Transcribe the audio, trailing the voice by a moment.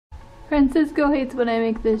Francisco hates when I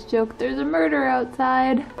make this joke. There's a murder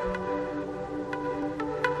outside.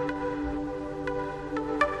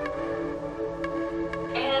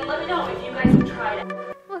 And let me know if you guys have tried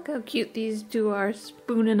it. Look how cute these two are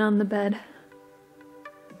spooning on the bed.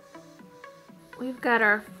 We've got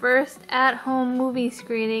our first at-home movie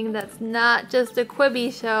screening that's not just a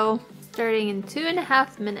Quibi show, starting in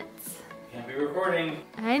 2.5 minutes. Can't be recording.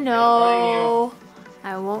 I know.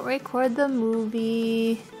 I won't record the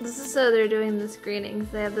movie. This is how they're doing the screenings.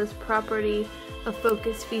 They have this property of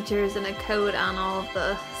focus features and a code on all of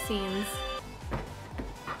the scenes.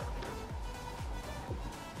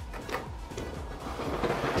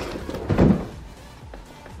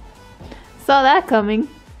 Saw that coming.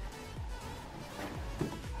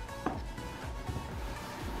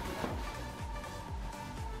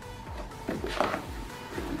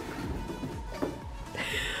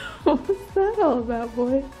 What was that all about,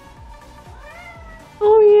 boy?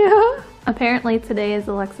 Oh yeah! Apparently today is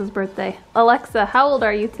Alexa's birthday. Alexa, how old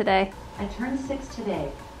are you today? I turned 6 today.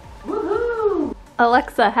 Woohoo!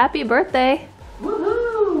 Alexa, happy birthday!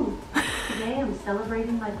 Woohoo! Today I'm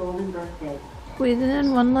celebrating my golden birthday. Squeezing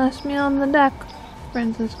in one last meal on the deck.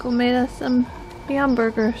 Francisco made us some Beyond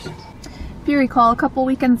Burgers. If you recall, a couple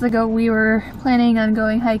weekends ago we were planning on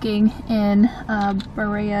going hiking in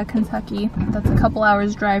Berea, Kentucky. That's a couple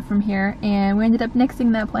hours drive from here, and we ended up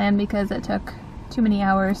nixing that plan because it took too many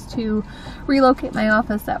hours to relocate my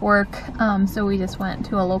office at work, so we just went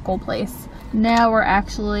to a local place. Now we're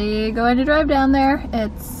actually going to drive down there.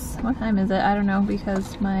 It's, what time is it? I don't know,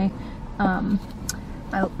 because my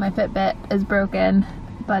Fitbit is broken.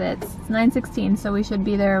 But it's 9:16, so we should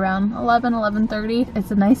be there around 11:30.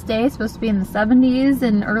 It's a nice day. It's supposed to be in the 70s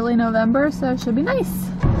in early November, so it should be nice.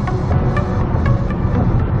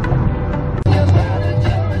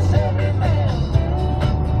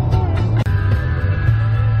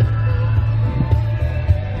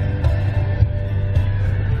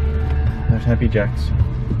 There's Happy Jack's. Is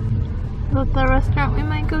that the restaurant we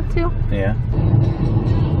might go to? Yeah.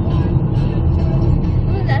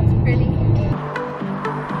 Ooh, that's pretty.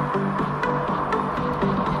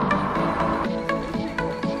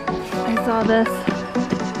 I saw this.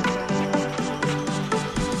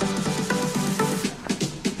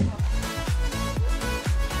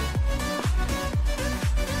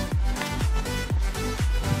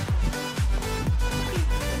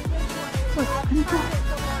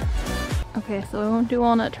 Okay, so we won't do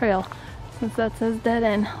Walnut Trail since that says dead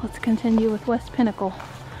end. Let's continue with West Pinnacle,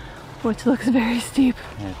 which looks very steep.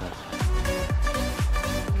 Yeah, it does.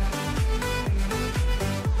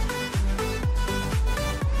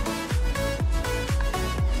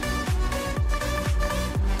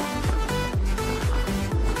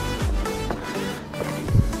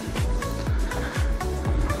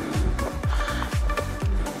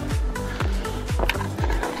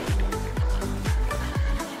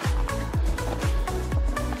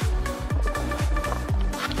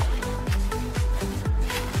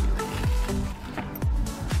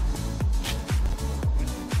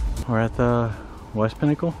 We're at the West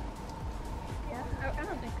Pinnacle? Yeah, I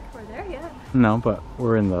don't think we're there yet. No, but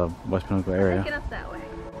we're in the West Pinnacle area. Get up that way.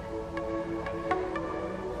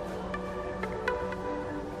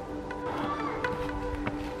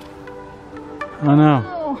 Oh no.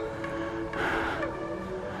 Oh.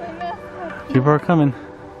 People are coming.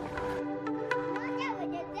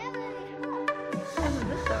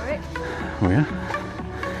 Oh yeah?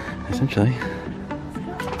 Essentially.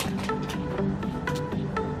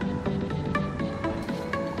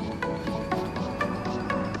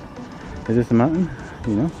 Is this a mountain?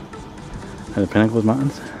 You know? Are the Pinnacles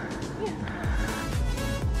mountains? Yeah.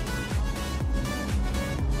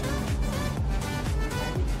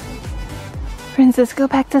 Francisco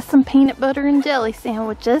packed us some peanut butter and jelly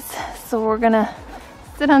sandwiches, so we're gonna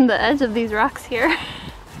sit on the edge of these rocks here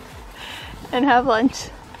and have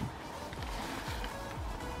lunch.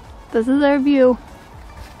 This is our view.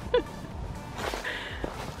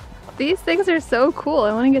 These things are so cool.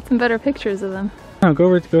 I want to get some better pictures of them. No,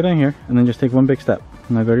 go down here and then just take one big step.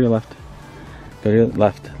 Now go to your left. Go to your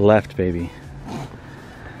left, baby.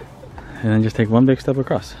 And then just take one big step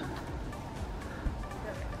across.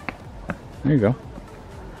 There you go.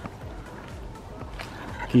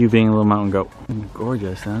 You being a little mountain goat.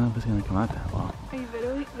 Gorgeous. I don't know if it's gonna come out that well. Are you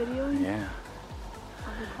videoing? Yeah.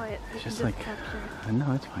 I'll be quiet. It's just like, I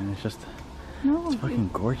know it's fine. It's just, no, it's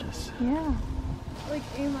fucking gorgeous. Yeah. Like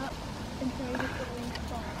aim up and try to get the wings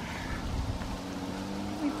fall.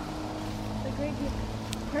 The great view.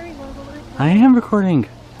 Hurry, I am recording.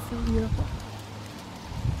 So beautiful.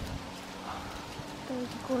 That was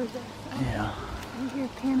gorgeous. Yeah. Over here,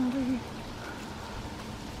 pan over here.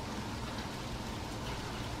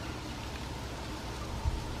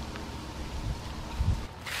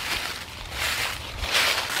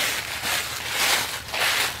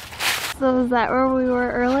 So is that where we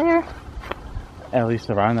were earlier? At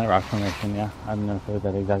least around that rock formation, yeah. I don't know if it was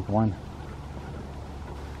that exact one.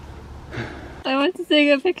 I went to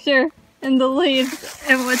take a picture in the leaves,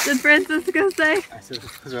 and what did Francisco say? I said,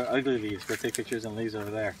 those are ugly leaves. Go take pictures in leaves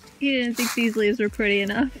over there. He didn't think these leaves were pretty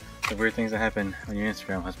enough. The weird things that happen on your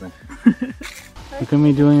Instagram husband. Look at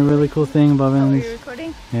me doing a really cool thing, Bobbins. Oh, you're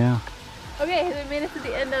recording? Yeah. Okay, we made it to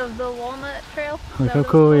the end of the Walnut Trail. Look how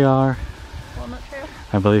cool we are. Walnut Trail?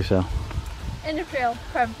 I believe so. End of trail,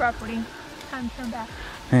 private property. Time to turn back.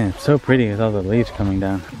 Man, it's so pretty with all the leaves coming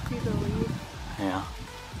down. You can see the leaves. Yeah.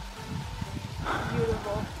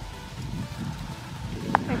 Beautiful.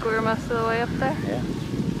 I think we were most of the way up there. Yeah.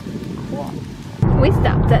 Cool. We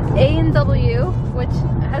stopped at A&W, which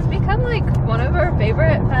has become like one of our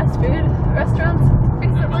favorite fast food restaurants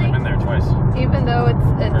recently. I've only been there twice. Even though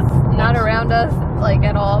it's not around us like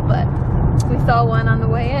at all, but we saw one on the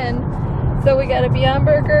way in. So we got a Beyond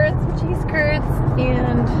Burger, some cheese curds,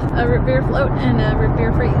 and a root beer float and a root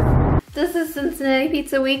beer freeze. This is Cincinnati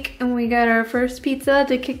Pizza Week, and we got our first pizza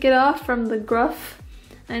to kick it off from the Gruff.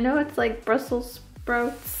 I know it's like Brussels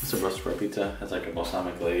sprouts. It's a Brussels sprout pizza. It has like a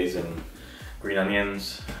balsamic glaze and green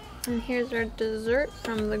onions. And here's our dessert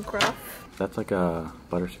from the Gruff. That's like a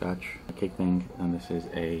butterscotch cake thing, and this is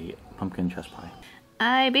a pumpkin chess pie.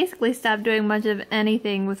 I basically stopped doing much of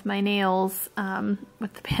anything with my nails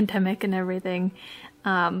with the pandemic and everything.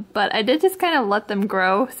 But I did just kind of let them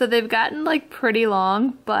grow. So they've gotten like pretty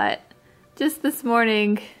long, but just this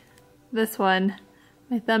morning, this one,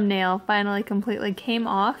 my thumbnail finally completely came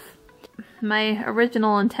off. My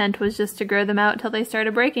original intent was just to grow them out until they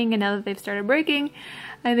started breaking, and now that they've started breaking,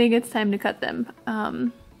 I think it's time to cut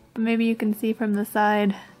them. Maybe you can see from the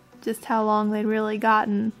side just how long they'd really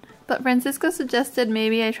gotten. But Francisco suggested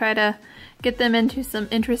maybe I try to get them into some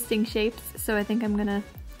interesting shapes, so I think I'm gonna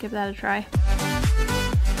give that a try.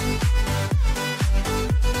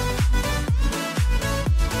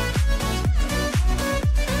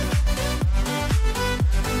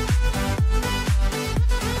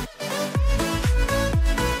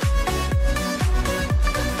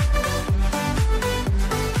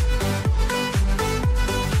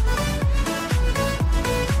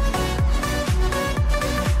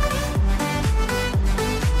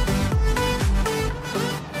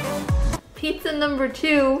 Pizza number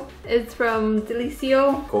 2 is from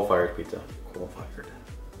Delicio. Coal-fired pizza. Coal-fired.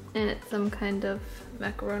 And it's some kind of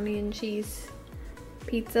macaroni and cheese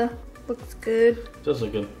pizza. Looks good. It does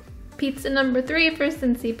look good. Pizza number 3 for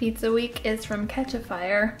Cincy Pizza Week is from Catch a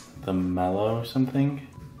Fire. The mellow something?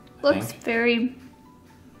 Looks very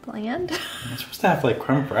bland. It's supposed to have like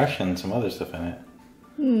creme fraiche and some other stuff in it.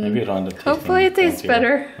 Maybe it'll end up tasting Hopefully it tastes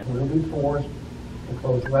better. We'll be forced to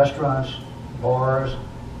close restaurants, bars,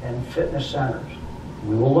 and fitness centers.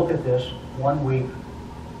 We will look at this 1 week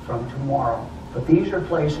from tomorrow. But these are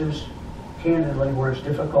places, candidly, where it's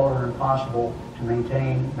difficult or impossible to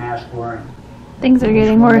maintain mask wearing. Things are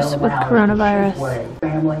getting worse with coronavirus.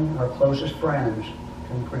 Family, our closest friends,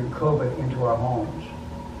 can bring COVID into our homes.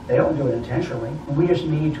 They don't do it intentionally. We just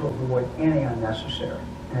need to avoid any unnecessary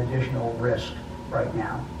and additional risk right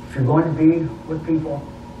now. If you're going to be with people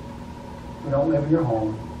who don't live in your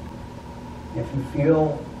home, if you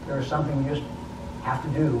feel there's something you just have to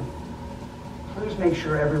do, please make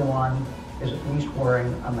sure everyone is at least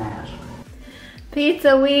wearing a mask.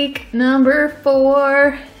 Pizza Week number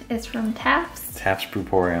 4 is from Taft. Taft's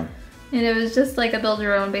Brewporium. And it was just like a build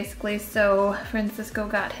your own basically, so Francisco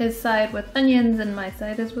got his side with onions and my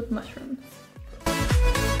side is with mushrooms.